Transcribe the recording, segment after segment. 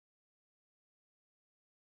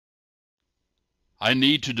I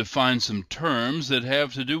need to define some terms that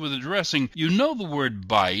have to do with addressing. You know the word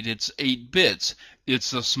byte, it's 8 bits.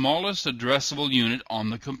 It's the smallest addressable unit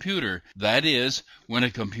on the computer. That is, when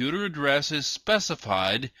a computer address is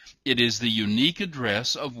specified, it is the unique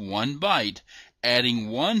address of 1 byte. Adding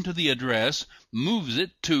 1 to the address moves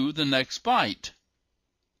it to the next byte.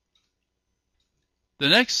 The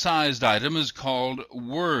next sized item is called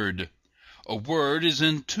word. A word is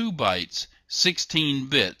in 2 bytes, 16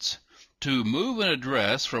 bits. To move an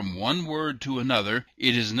address from one word to another,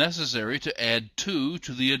 it is necessary to add 2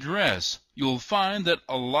 to the address. You'll find that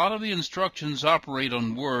a lot of the instructions operate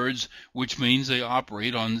on words, which means they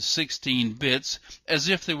operate on 16 bits as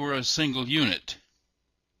if they were a single unit.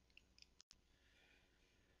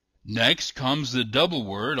 Next comes the double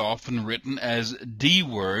word, often written as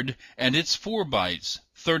D-word, and it's 4 bytes,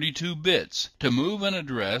 32 bits. To move an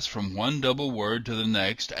address from one double word to the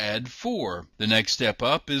next, add 4. The next step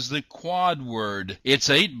up is the quad word. It's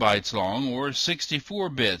 8 bytes long, or 64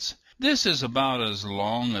 bits. This is about as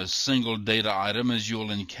long a single data item as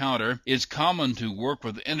you'll encounter. It's common to work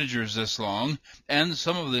with integers this long, and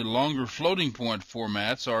some of the longer floating point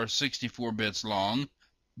formats are 64 bits long.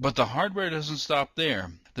 But the hardware doesn't stop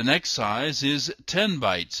there. The next size is 10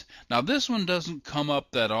 bytes. Now this one doesn't come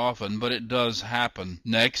up that often, but it does happen.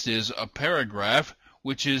 Next is a paragraph,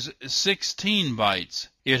 which is 16 bytes.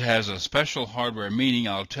 It has a special hardware meaning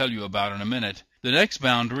I'll tell you about in a minute. The next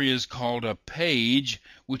boundary is called a page,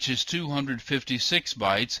 which is 256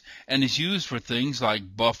 bytes, and is used for things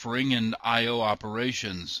like buffering and I/O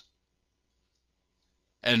operations.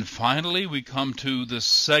 And finally, we come to the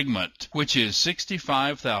segment, which is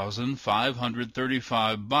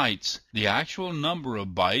 65,535 bytes, the actual number of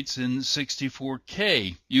bytes in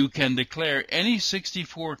 64K. You can declare any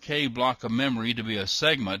 64K block of memory to be a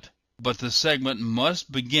segment, but the segment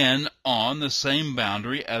must begin on the same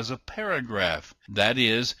boundary as a paragraph. That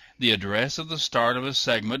is, the address of the start of a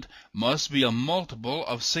segment must be a multiple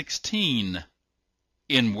of 16.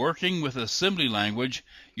 In working with assembly language,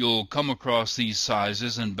 you'll come across these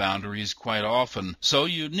sizes and boundaries quite often, so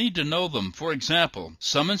you need to know them. For example,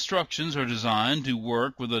 some instructions are designed to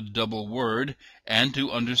work with a double word, and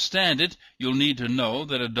to understand it, you'll need to know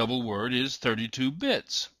that a double word is 32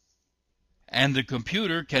 bits. And the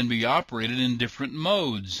computer can be operated in different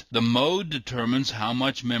modes. The mode determines how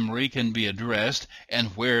much memory can be addressed and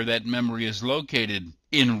where that memory is located.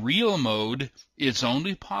 In real mode, it's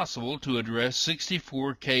only possible to address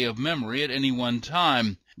 64K of memory at any one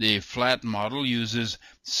time. The flat model uses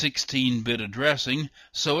 16-bit addressing,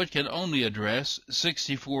 so it can only address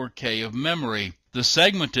 64K of memory. The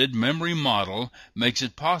segmented memory model makes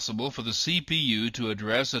it possible for the CPU to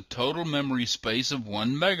address a total memory space of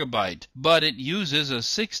 1 megabyte, but it uses a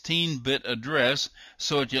 16-bit address,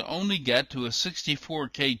 so it can only get to a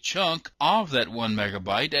 64K chunk of that 1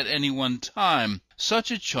 megabyte at any one time.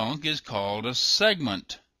 Such a chunk is called a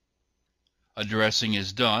segment. Addressing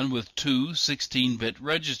is done with 2 16-bit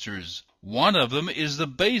registers. One of them is the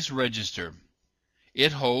base register.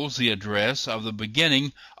 It holds the address of the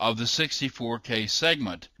beginning of the 64K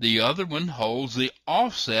segment. The other one holds the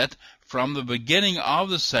offset from the beginning of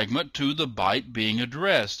the segment to the byte being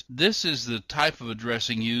addressed. This is the type of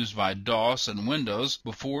addressing used by DOS and Windows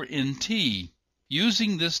before NT.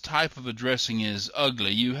 Using this type of addressing is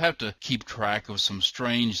ugly. You have to keep track of some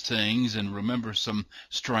strange things and remember some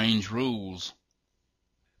strange rules.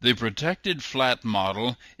 The protected flat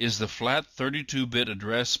model is the flat 32-bit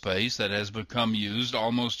address space that has become used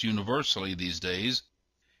almost universally these days.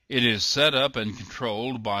 It is set up and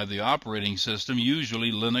controlled by the operating system,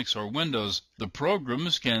 usually Linux or Windows. The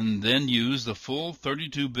programs can then use the full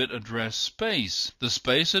 32-bit address space. The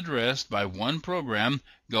space addressed by one program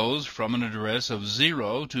goes from an address of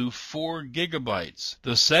 0 to 4 gigabytes.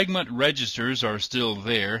 The segment registers are still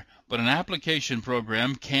there, but an application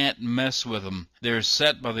program can't mess with them. They're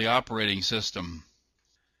set by the operating system.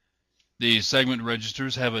 The segment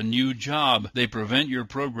registers have a new job. They prevent your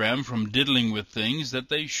program from diddling with things that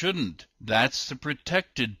they shouldn't. That's the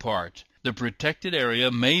protected part. The protected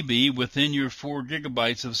area may be within your 4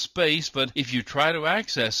 gigabytes of space, but if you try to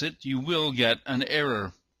access it, you will get an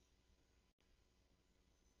error.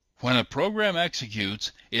 When a program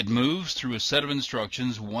executes, it moves through a set of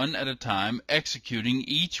instructions one at a time, executing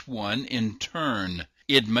each one in turn.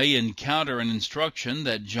 It may encounter an instruction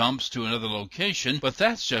that jumps to another location, but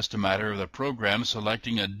that's just a matter of the program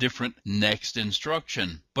selecting a different next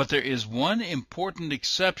instruction. But there is one important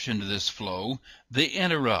exception to this flow, the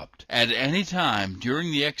interrupt. At any time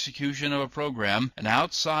during the execution of a program, an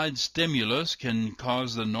outside stimulus can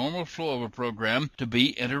cause the normal flow of a program to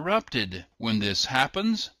be interrupted. When this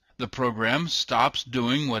happens, the program stops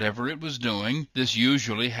doing whatever it was doing. This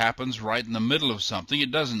usually happens right in the middle of something.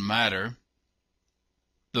 It doesn't matter.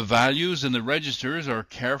 The values in the registers are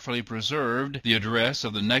carefully preserved. The address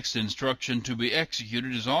of the next instruction to be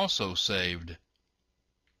executed is also saved.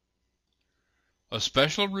 A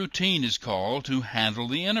special routine is called to handle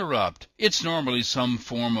the interrupt. It's normally some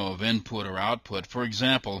form of input or output. For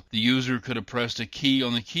example, the user could have pressed a key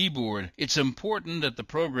on the keyboard. It's important that the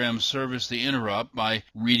program service the interrupt by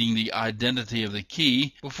reading the identity of the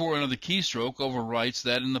key before another keystroke overwrites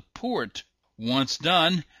that in the port. Once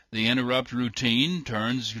done, the interrupt routine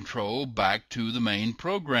turns control back to the main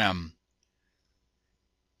program.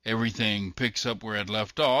 Everything picks up where it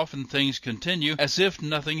left off, and things continue as if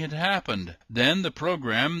nothing had happened. Then the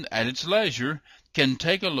program, at its leisure, can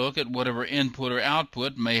take a look at whatever input or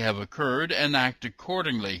output may have occurred and act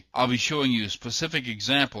accordingly. I'll be showing you specific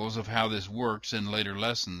examples of how this works in later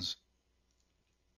lessons.